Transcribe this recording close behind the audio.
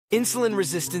Insulin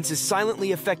resistance is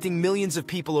silently affecting millions of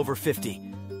people over 50,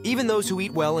 even those who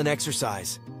eat well and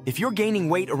exercise. If you're gaining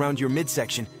weight around your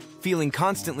midsection, feeling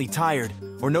constantly tired,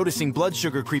 or noticing blood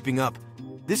sugar creeping up,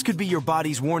 this could be your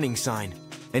body's warning sign.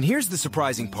 And here's the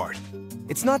surprising part.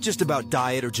 It's not just about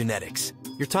diet or genetics.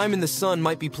 Your time in the sun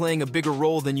might be playing a bigger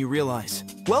role than you realize.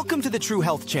 Welcome to the True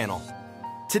Health Channel.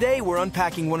 Today, we're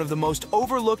unpacking one of the most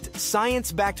overlooked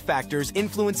science-backed factors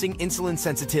influencing insulin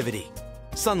sensitivity: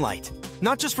 sunlight.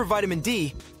 Not just for vitamin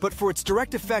D, but for its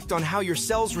direct effect on how your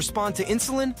cells respond to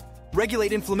insulin,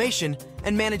 regulate inflammation,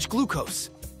 and manage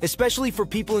glucose, especially for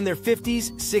people in their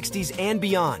 50s, 60s, and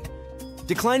beyond.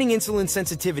 Declining insulin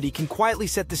sensitivity can quietly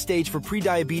set the stage for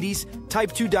prediabetes,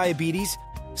 type 2 diabetes,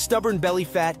 stubborn belly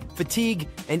fat, fatigue,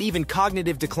 and even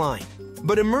cognitive decline.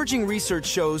 But emerging research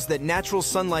shows that natural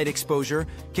sunlight exposure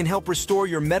can help restore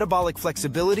your metabolic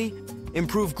flexibility,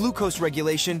 improve glucose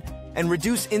regulation, and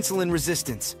reduce insulin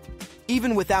resistance,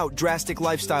 even without drastic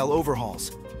lifestyle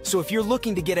overhauls. So if you're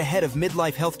looking to get ahead of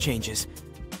midlife health changes,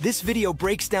 this video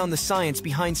breaks down the science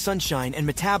behind sunshine and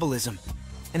metabolism,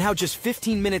 and how just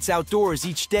 15 minutes outdoors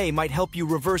each day might help you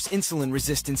reverse insulin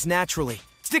resistance naturally.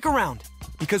 Stick around,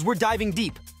 because we're diving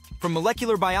deep, from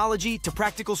molecular biology to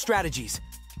practical strategies,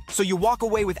 so you walk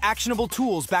away with actionable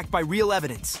tools backed by real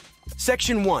evidence.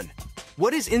 Section 1.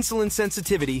 What is insulin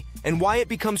sensitivity and why it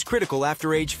becomes critical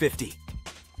after age 50?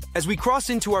 As we cross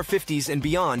into our 50s and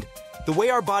beyond, the way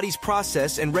our bodies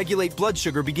process and regulate blood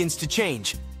sugar begins to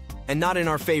change, and not in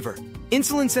our favor.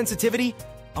 Insulin sensitivity,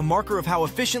 a marker of how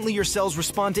efficiently your cells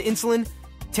respond to insulin,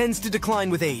 tends to decline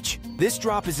with age. This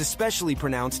drop is especially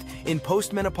pronounced in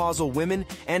postmenopausal women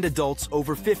and adults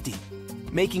over 50,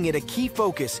 making it a key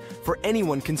focus for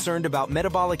anyone concerned about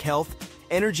metabolic health,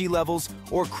 energy levels,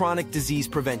 or chronic disease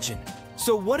prevention.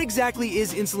 So what exactly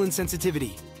is insulin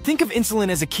sensitivity? Think of insulin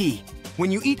as a key. When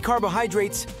you eat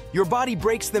carbohydrates, your body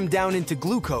breaks them down into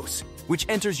glucose, which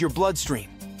enters your bloodstream.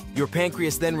 Your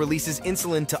pancreas then releases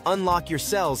insulin to unlock your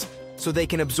cells so they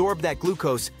can absorb that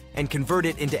glucose and convert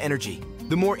it into energy.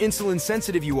 The more insulin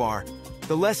sensitive you are,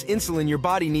 the less insulin your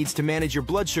body needs to manage your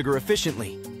blood sugar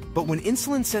efficiently. But when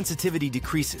insulin sensitivity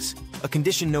decreases, a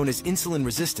condition known as insulin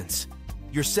resistance,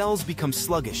 your cells become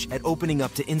sluggish at opening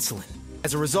up to insulin.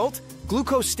 As a result,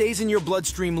 glucose stays in your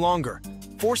bloodstream longer,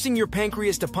 forcing your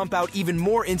pancreas to pump out even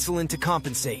more insulin to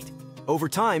compensate. Over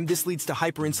time, this leads to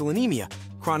hyperinsulinemia,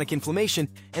 chronic inflammation,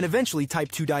 and eventually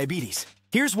type 2 diabetes.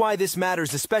 Here's why this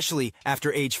matters, especially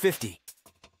after age 50.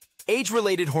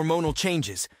 Age-related hormonal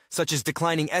changes, such as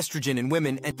declining estrogen in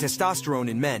women and testosterone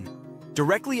in men,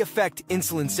 directly affect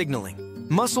insulin signaling.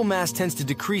 Muscle mass tends to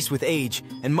decrease with age,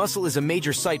 and muscle is a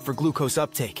major site for glucose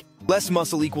uptake. Less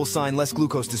muscle equals less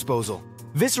glucose disposal.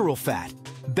 Visceral fat,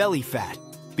 belly fat,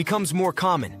 becomes more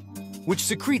common, which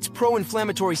secretes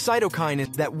pro-inflammatory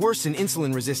cytokines that worsen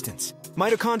insulin resistance.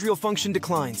 Mitochondrial function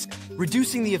declines,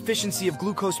 reducing the efficiency of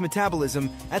glucose metabolism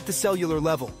at the cellular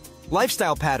level.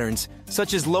 Lifestyle patterns,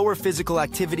 such as lower physical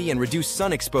activity and reduced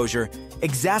sun exposure,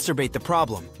 exacerbate the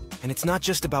problem. And it's not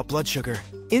just about blood sugar.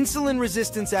 Insulin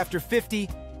resistance after 50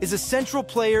 is a central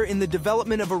player in the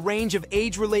development of a range of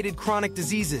age-related chronic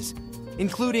diseases,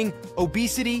 including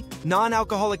obesity,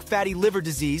 non-alcoholic fatty liver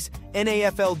disease,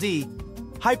 NAFLD,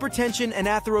 hypertension and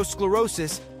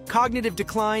atherosclerosis, cognitive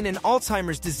decline, and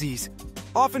Alzheimer's disease,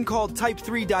 often called type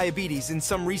 3 diabetes in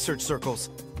some research circles,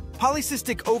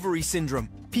 polycystic ovary syndrome,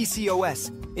 PCOS,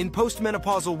 in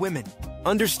postmenopausal women.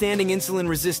 Understanding insulin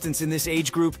resistance in this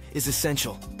age group is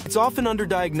essential. It's often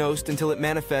underdiagnosed until it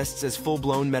manifests as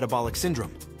full-blown metabolic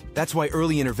syndrome. That's why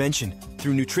early intervention,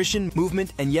 through nutrition,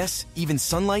 movement, and yes, even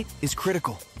sunlight, is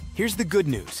critical. Here's the good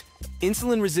news.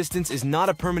 Insulin resistance is not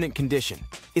a permanent condition.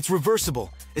 It's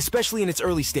reversible, especially in its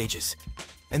early stages.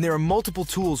 And there are multiple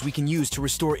tools we can use to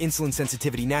restore insulin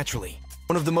sensitivity naturally.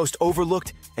 One of the most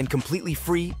overlooked and completely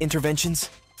free interventions?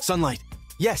 Sunlight.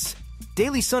 Yes,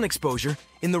 daily sun exposure,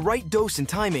 in the right dose and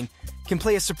timing, can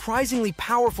play a surprisingly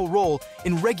powerful role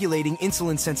in regulating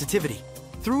insulin sensitivity.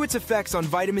 Through its effects on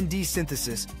vitamin D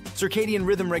synthesis, circadian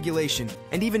rhythm regulation,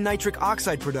 and even nitric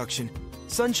oxide production,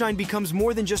 sunshine becomes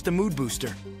more than just a mood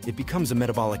booster. It becomes a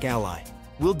metabolic ally.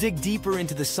 We'll dig deeper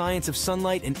into the science of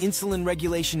sunlight and insulin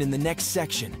regulation in the next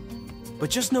section. But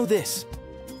just know this.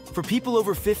 For people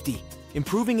over 50,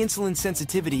 improving insulin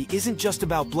sensitivity isn't just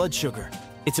about blood sugar.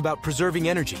 It's about preserving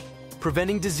energy,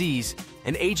 preventing disease,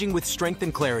 and aging with strength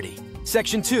and clarity.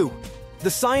 Section 2. The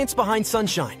science behind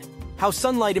sunshine. How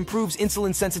sunlight improves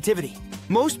insulin sensitivity.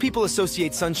 Most people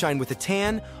associate sunshine with a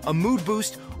tan, a mood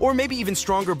boost, or maybe even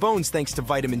stronger bones thanks to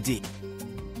vitamin D.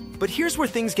 But here's where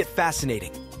things get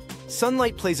fascinating.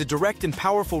 Sunlight plays a direct and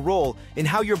powerful role in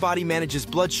how your body manages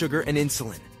blood sugar and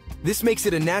insulin. This makes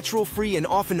it a natural, free, and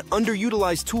often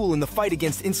underutilized tool in the fight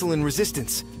against insulin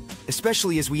resistance,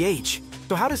 especially as we age.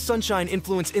 So how does sunshine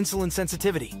influence insulin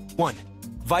sensitivity? 1.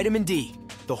 Vitamin D,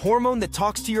 the hormone that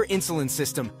talks to your insulin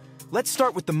system. Let's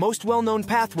start with the most well-known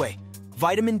pathway,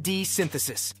 vitamin D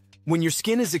synthesis. When your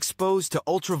skin is exposed to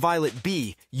ultraviolet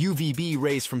B, UVB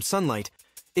rays from sunlight,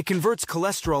 it converts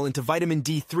cholesterol into vitamin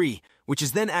D3, which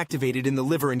is then activated in the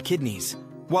liver and kidneys.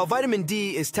 While vitamin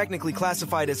D is technically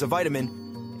classified as a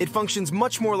vitamin, it functions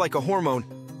much more like a hormone,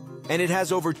 and it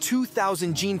has over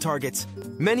 2,000 gene targets,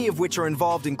 many of which are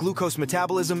involved in glucose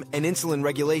metabolism and insulin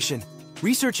regulation.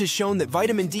 Research has shown that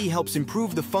vitamin D helps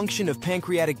improve the function of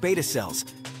pancreatic beta cells,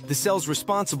 the cells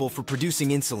responsible for producing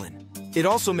insulin. It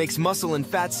also makes muscle and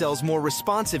fat cells more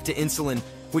responsive to insulin,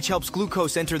 which helps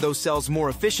glucose enter those cells more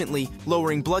efficiently,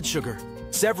 lowering blood sugar.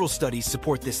 Several studies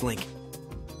support this link.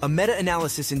 A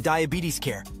meta-analysis in diabetes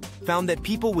care found that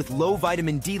people with low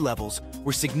vitamin D levels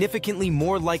were significantly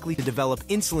more likely to develop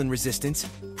insulin resistance,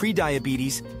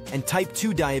 prediabetes, and type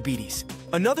 2 diabetes.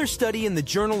 Another study in the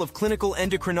Journal of Clinical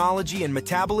Endocrinology and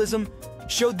Metabolism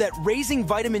showed that raising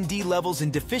vitamin D levels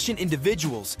in deficient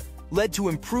individuals led to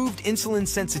improved insulin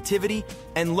sensitivity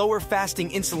and lower fasting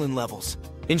insulin levels.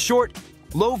 In short,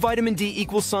 low vitamin D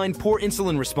equals poor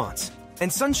insulin response,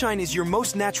 and sunshine is your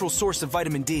most natural source of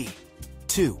vitamin D.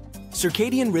 2.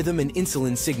 Circadian rhythm and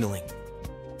insulin signaling.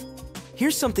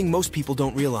 Here's something most people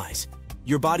don't realize.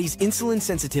 Your body's insulin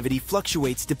sensitivity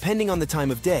fluctuates depending on the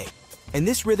time of day, and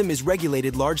this rhythm is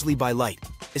regulated largely by light,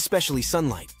 especially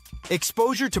sunlight.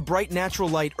 Exposure to bright natural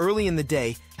light early in the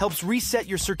day helps reset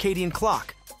your circadian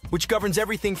clock, which governs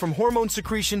everything from hormone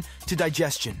secretion to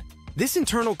digestion. This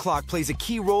internal clock plays a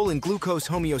key role in glucose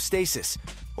homeostasis,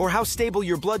 or how stable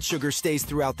your blood sugar stays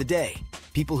throughout the day.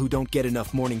 People who don't get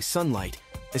enough morning sunlight,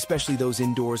 especially those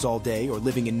indoors all day or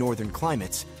living in northern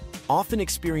climates, often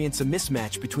experience a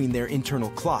mismatch between their internal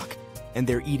clock and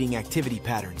their eating activity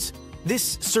patterns.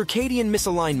 This circadian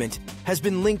misalignment has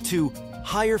been linked to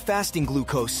higher fasting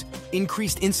glucose,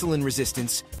 increased insulin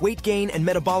resistance, weight gain, and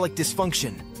metabolic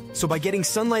dysfunction. So by getting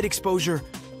sunlight exposure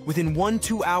within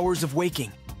 1-2 hours of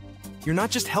waking, you're not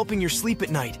just helping your sleep at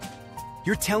night,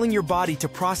 you're telling your body to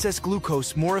process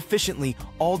glucose more efficiently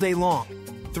all day long.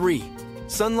 3.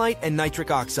 Sunlight and nitric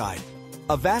oxide.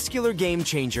 A vascular game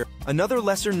changer, another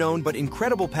lesser known but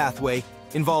incredible pathway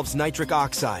involves nitric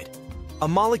oxide, a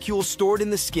molecule stored in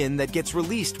the skin that gets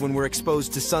released when we're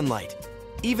exposed to sunlight,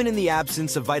 even in the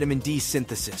absence of vitamin D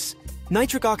synthesis.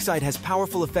 Nitric oxide has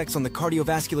powerful effects on the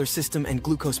cardiovascular system and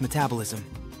glucose metabolism.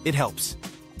 It helps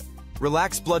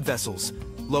relax blood vessels,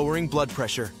 lowering blood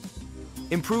pressure,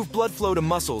 improve blood flow to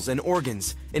muscles and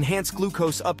organs, enhance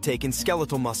glucose uptake in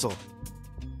skeletal muscle.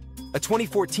 A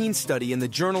 2014 study in the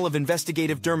Journal of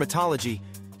Investigative Dermatology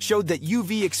showed that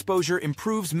UV exposure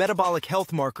improves metabolic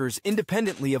health markers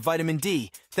independently of vitamin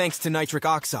D thanks to nitric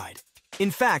oxide.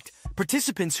 In fact,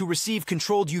 participants who receive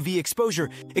controlled UV exposure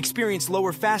experience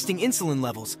lower fasting insulin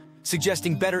levels,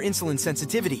 suggesting better insulin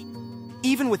sensitivity,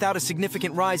 even without a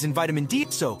significant rise in vitamin D.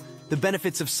 So, the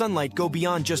benefits of sunlight go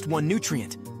beyond just one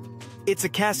nutrient. It's a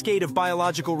cascade of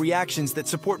biological reactions that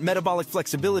support metabolic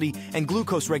flexibility and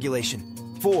glucose regulation.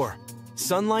 4.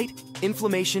 Sunlight,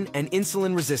 inflammation, and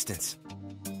insulin resistance.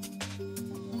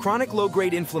 Chronic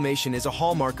low-grade inflammation is a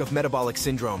hallmark of metabolic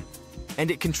syndrome, and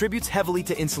it contributes heavily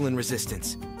to insulin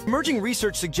resistance. Emerging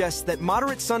research suggests that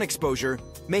moderate sun exposure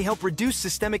may help reduce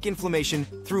systemic inflammation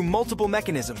through multiple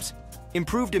mechanisms: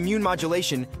 improved immune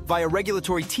modulation via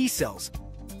regulatory T cells,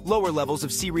 lower levels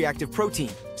of C-reactive protein,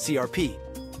 CRP,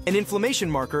 an inflammation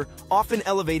marker often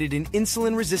elevated in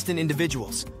insulin-resistant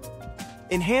individuals,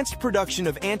 enhanced production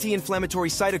of anti-inflammatory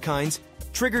cytokines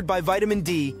triggered by vitamin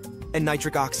D and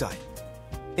nitric oxide.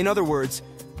 In other words,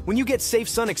 when you get safe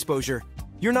sun exposure,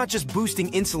 you're not just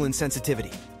boosting insulin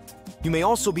sensitivity. You may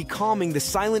also be calming the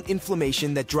silent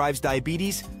inflammation that drives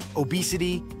diabetes,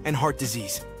 obesity, and heart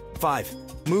disease.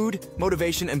 5. Mood,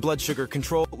 motivation, and blood sugar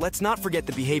control. Let's not forget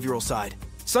the behavioral side.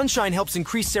 Sunshine helps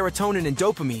increase serotonin and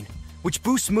dopamine, which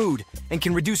boosts mood and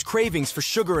can reduce cravings for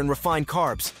sugar and refined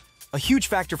carbs, a huge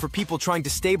factor for people trying to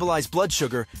stabilize blood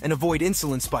sugar and avoid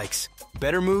insulin spikes.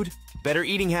 Better mood, better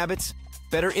eating habits,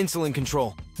 better insulin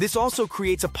control. This also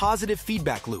creates a positive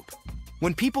feedback loop.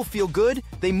 When people feel good,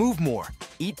 they move more,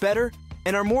 eat better,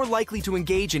 and are more likely to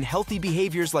engage in healthy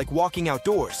behaviors like walking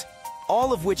outdoors,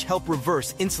 all of which help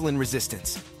reverse insulin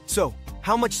resistance. So,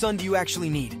 how much sun do you actually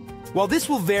need? While this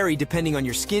will vary depending on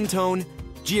your skin tone,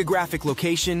 geographic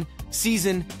location,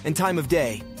 season, and time of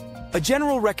day, a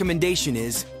general recommendation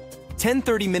is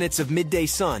 10-30 minutes of midday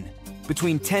sun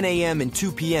between 10 a.m. and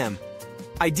 2 p.m.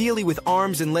 Ideally, with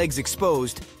arms and legs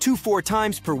exposed, 2-4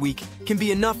 times per week can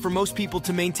be enough for most people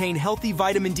to maintain healthy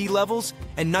vitamin D levels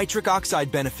and nitric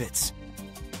oxide benefits.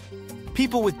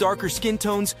 People with darker skin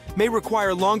tones may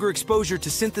require longer exposure to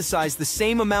synthesize the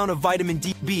same amount of vitamin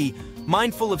D. Be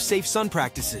mindful of safe sun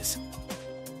practices.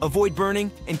 Avoid burning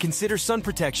and consider sun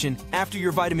protection after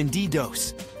your vitamin D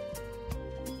dose.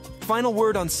 Final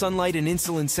word on sunlight and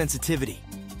insulin sensitivity.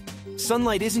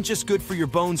 Sunlight isn't just good for your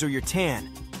bones or your tan.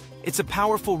 It's a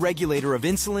powerful regulator of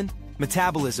insulin,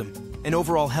 metabolism, and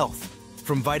overall health.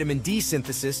 From vitamin D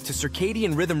synthesis to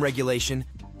circadian rhythm regulation,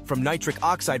 from nitric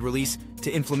oxide release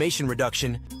to inflammation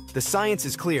reduction, the science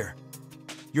is clear.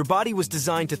 Your body was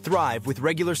designed to thrive with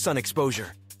regular sun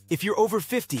exposure. If you're over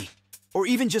 50, or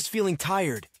even just feeling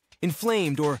tired,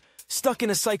 inflamed, or stuck in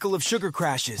a cycle of sugar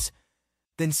crashes,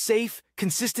 then safe,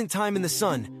 consistent time in the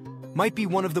sun might be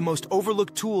one of the most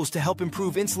overlooked tools to help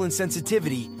improve insulin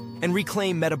sensitivity and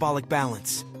reclaim metabolic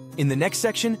balance. In the next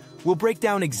section, we'll break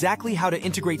down exactly how to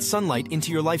integrate sunlight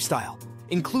into your lifestyle,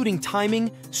 including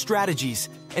timing, strategies,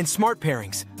 and smart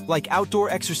pairings like outdoor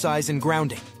exercise and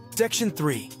grounding. Section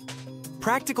 3.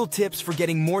 Practical tips for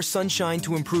getting more sunshine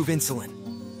to improve insulin.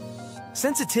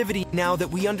 Sensitivity. Now that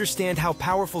we understand how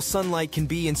powerful sunlight can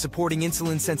be in supporting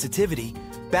insulin sensitivity,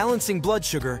 balancing blood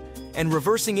sugar, and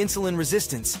reversing insulin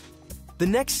resistance, the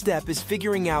next step is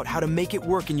figuring out how to make it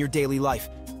work in your daily life,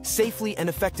 safely and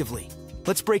effectively.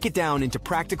 Let's break it down into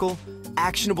practical,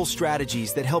 actionable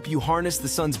strategies that help you harness the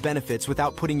sun's benefits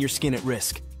without putting your skin at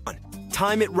risk. 1.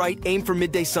 Time it right. Aim for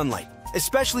midday sunlight,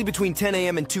 especially between 10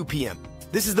 a.m. and 2 p.m.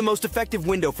 This is the most effective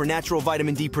window for natural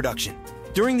vitamin D production.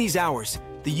 During these hours,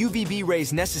 the UVB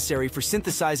rays necessary for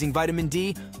synthesizing vitamin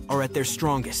D are at their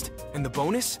strongest. And the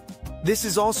bonus? This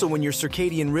is also when your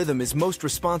circadian rhythm is most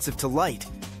responsive to light,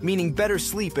 meaning better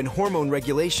sleep and hormone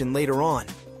regulation later on.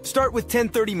 Start with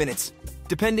 10-30 minutes,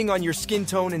 depending on your skin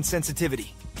tone and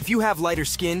sensitivity. If you have lighter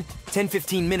skin,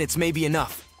 10-15 minutes may be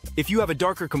enough. If you have a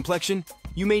darker complexion,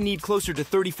 you may need closer to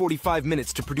 30-45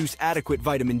 minutes to produce adequate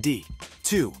vitamin D.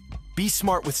 2. Be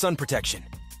smart with sun protection.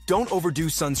 Don't overdo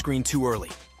sunscreen too early.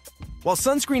 While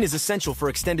sunscreen is essential for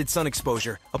extended sun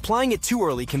exposure, applying it too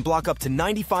early can block up to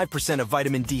 95% of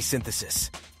vitamin D synthesis.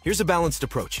 Here's a balanced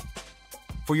approach.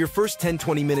 For your first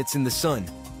 10-20 minutes in the sun,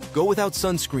 go without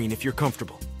sunscreen if you're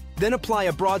comfortable. Then apply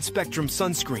a broad-spectrum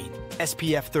sunscreen,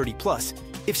 SPF 30+,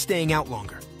 if staying out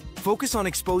longer. Focus on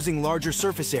exposing larger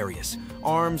surface areas,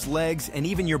 arms, legs, and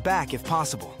even your back if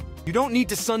possible. You don't need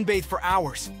to sunbathe for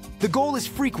hours. The goal is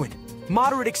frequent,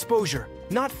 moderate exposure,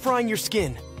 not frying your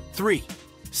skin. 3.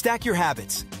 Stack your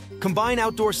habits. Combine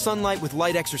outdoor sunlight with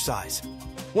light exercise.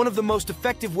 One of the most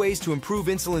effective ways to improve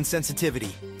insulin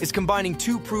sensitivity is combining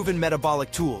two proven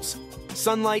metabolic tools: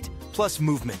 sunlight plus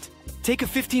movement. Take a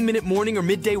 15-minute morning or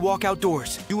midday walk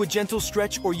outdoors. Do a gentle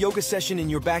stretch or yoga session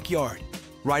in your backyard.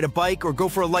 Ride a bike or go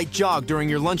for a light jog during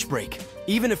your lunch break.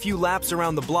 Even a few laps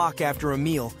around the block after a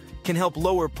meal can help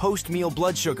lower post-meal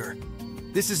blood sugar.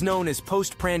 This is known as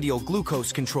postprandial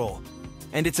glucose control,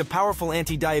 and it's a powerful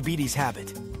anti-diabetes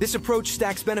habit. This approach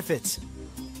stacks benefits.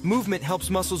 Movement helps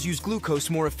muscles use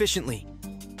glucose more efficiently.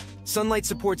 Sunlight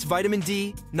supports vitamin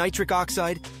D, nitric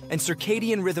oxide, and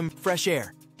circadian rhythm. Fresh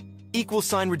air equals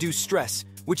sign reduce stress,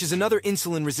 which is another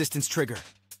insulin resistance trigger.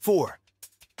 4.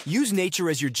 Use nature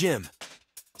as your gym.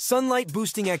 Sunlight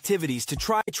boosting activities to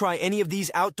try any of these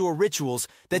outdoor rituals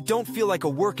that don't feel like a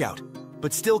workout,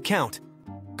 but still count.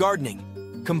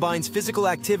 Gardening combines physical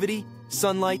activity,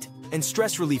 sunlight, and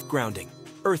stress relief. Grounding,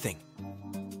 earthing.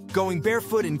 Going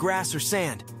barefoot in grass or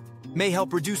sand may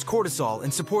help reduce cortisol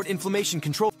and support inflammation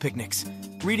control. Picnics,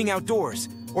 reading outdoors,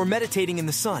 or meditating in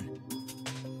the sun.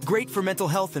 Great for mental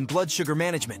health and blood sugar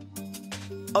management.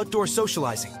 Outdoor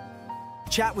socializing.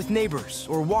 Chat with neighbors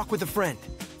or walk with a friend.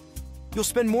 You'll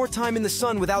spend more time in the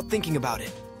sun without thinking about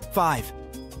it. 5.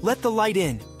 Let the light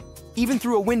in, even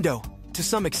through a window, to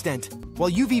some extent.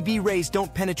 While UVB rays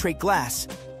don't penetrate glass,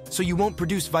 so you won't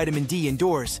produce vitamin D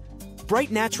indoors, bright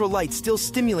natural light still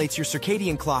stimulates your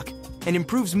circadian clock and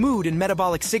improves mood and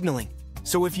metabolic signaling.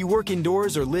 So if you work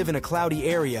indoors or live in a cloudy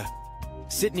area,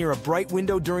 sit near a bright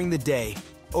window during the day,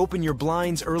 open your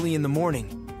blinds early in the morning.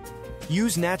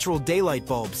 Use natural daylight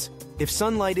bulbs if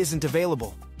sunlight isn't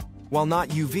available. While not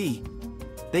UV,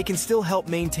 they can still help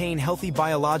maintain healthy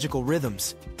biological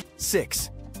rhythms. 6.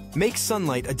 Make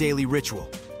sunlight a daily ritual,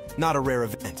 not a rare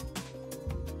event.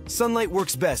 Sunlight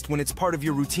works best when it's part of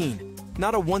your routine,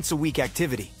 not a once-a-week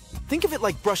activity. Think of it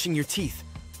like brushing your teeth.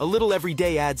 A little every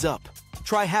day adds up.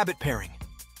 Try habit pairing.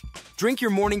 Drink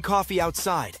your morning coffee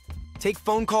outside. Take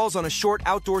phone calls on a short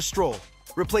outdoor stroll.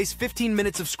 Replace 15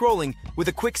 minutes of scrolling with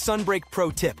a quick sunbreak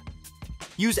pro tip.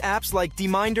 Use apps like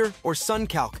Dminder or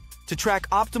SunCalc to track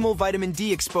optimal vitamin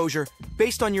D exposure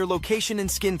based on your location and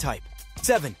skin type.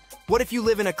 7. What if you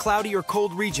live in a cloudy or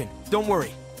cold region? Don't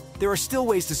worry. There are still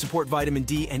ways to support vitamin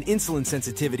D and insulin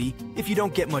sensitivity if you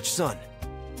don't get much sun.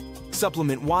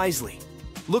 Supplement wisely.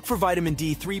 Look for vitamin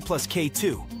D3 plus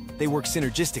K2. They work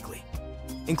synergistically.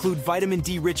 Include vitamin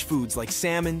D-rich foods like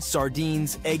salmon,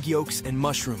 sardines, egg yolks, and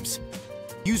mushrooms.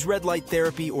 Use red light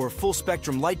therapy or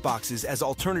full-spectrum light boxes as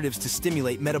alternatives to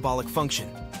stimulate metabolic function.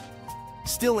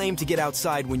 Still aim to get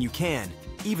outside when you can,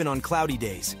 even on cloudy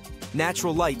days.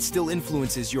 Natural light still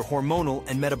influences your hormonal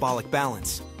and metabolic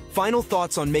balance. Final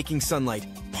thoughts on making sunlight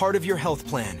part of your health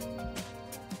plan.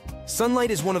 Sunlight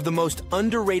is one of the most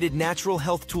underrated natural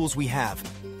health tools we have.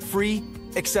 Free,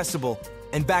 accessible,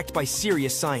 and backed by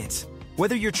serious science.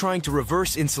 Whether you're trying to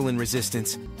reverse insulin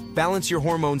resistance, balance your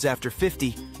hormones after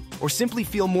 50, or simply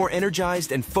feel more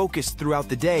energized and focused throughout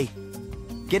the day,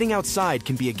 getting outside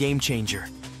can be a game changer.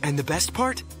 And the best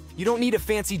part? You don't need a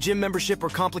fancy gym membership or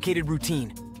complicated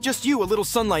routine. Just you, a little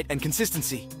sunlight, and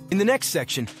consistency. In the next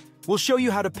section, we'll show you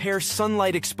how to pair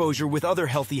sunlight exposure with other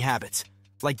healthy habits,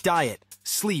 like diet,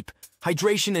 sleep,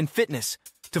 hydration, and fitness,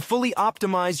 to fully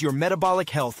optimize your metabolic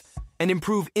health and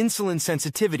improve insulin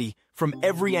sensitivity from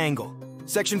every angle.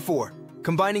 Section 4.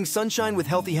 Combining sunshine with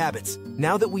healthy habits.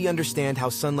 Now that we understand how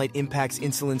sunlight impacts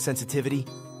insulin sensitivity,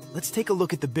 let's take a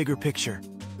look at the bigger picture.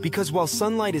 Because while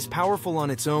sunlight is powerful on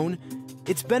its own,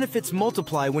 its benefits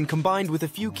multiply when combined with a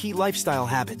few key lifestyle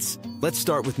habits. Let's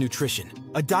start with nutrition.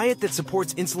 A diet that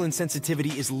supports insulin sensitivity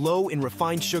is low in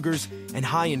refined sugars and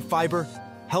high in fiber,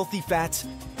 healthy fats,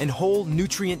 and whole,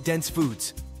 nutrient-dense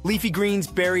foods. Leafy greens,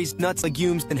 berries, nuts,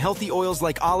 legumes, and healthy oils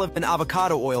like olive and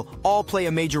avocado oil all play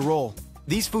a major role.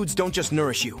 These foods don't just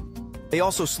nourish you. They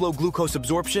also slow glucose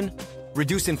absorption,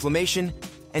 reduce inflammation,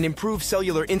 and improve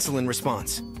cellular insulin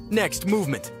response. Next,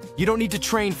 movement. You don't need to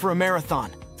train for a marathon.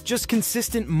 Just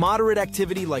consistent, moderate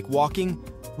activity like walking,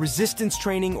 resistance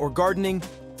training, or gardening,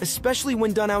 especially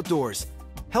when done outdoors,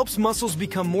 helps muscles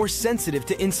become more sensitive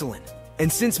to insulin. And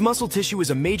since muscle tissue is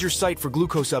a major site for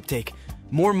glucose uptake,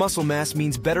 more muscle mass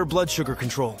means better blood sugar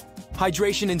control.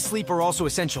 Hydration and sleep are also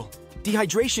essential.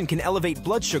 Dehydration can elevate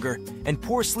blood sugar, and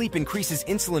poor sleep increases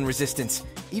insulin resistance,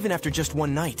 even after just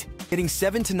one night. Getting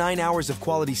 7 to 9 hours of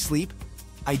quality sleep,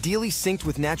 ideally synced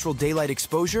with natural daylight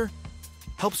exposure,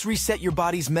 helps reset your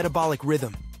body's metabolic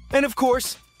rhythm. And of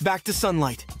course, back to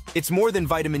sunlight. It's more than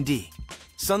vitamin D.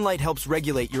 Sunlight helps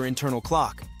regulate your internal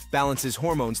clock, balances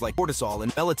hormones like cortisol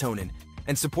and melatonin,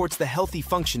 and supports the healthy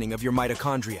functioning of your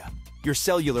mitochondria, your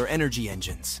cellular energy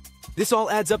engines. This all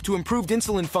adds up to improved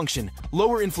insulin function,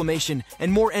 lower inflammation,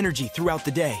 and more energy throughout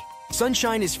the day.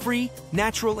 Sunshine is free,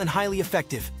 natural, and highly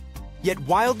effective, yet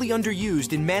wildly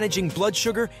underused in managing blood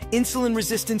sugar, insulin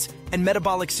resistance, and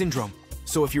metabolic syndrome.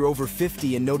 So if you're over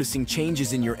 50 and noticing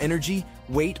changes in your energy,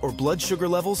 weight, or blood sugar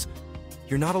levels,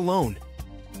 you're not alone,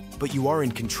 but you are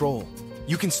in control.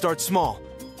 You can start small.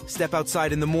 Step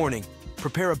outside in the morning,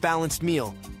 prepare a balanced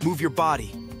meal, move your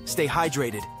body, stay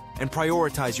hydrated, and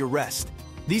prioritize your rest.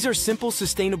 These are simple,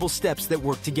 sustainable steps that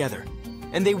work together,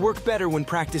 and they work better when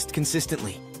practiced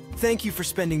consistently. Thank you for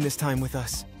spending this time with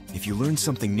us. If you learned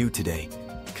something new today,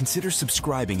 consider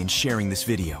subscribing and sharing this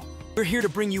video. We're here to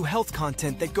bring you health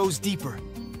content that goes deeper,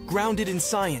 grounded in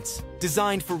science,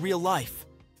 designed for real life.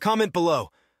 Comment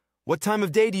below. What time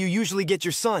of day do you usually get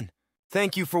your sun?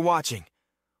 Thank you for watching.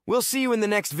 We'll see you in the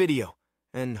next video,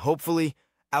 and hopefully,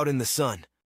 out in the sun.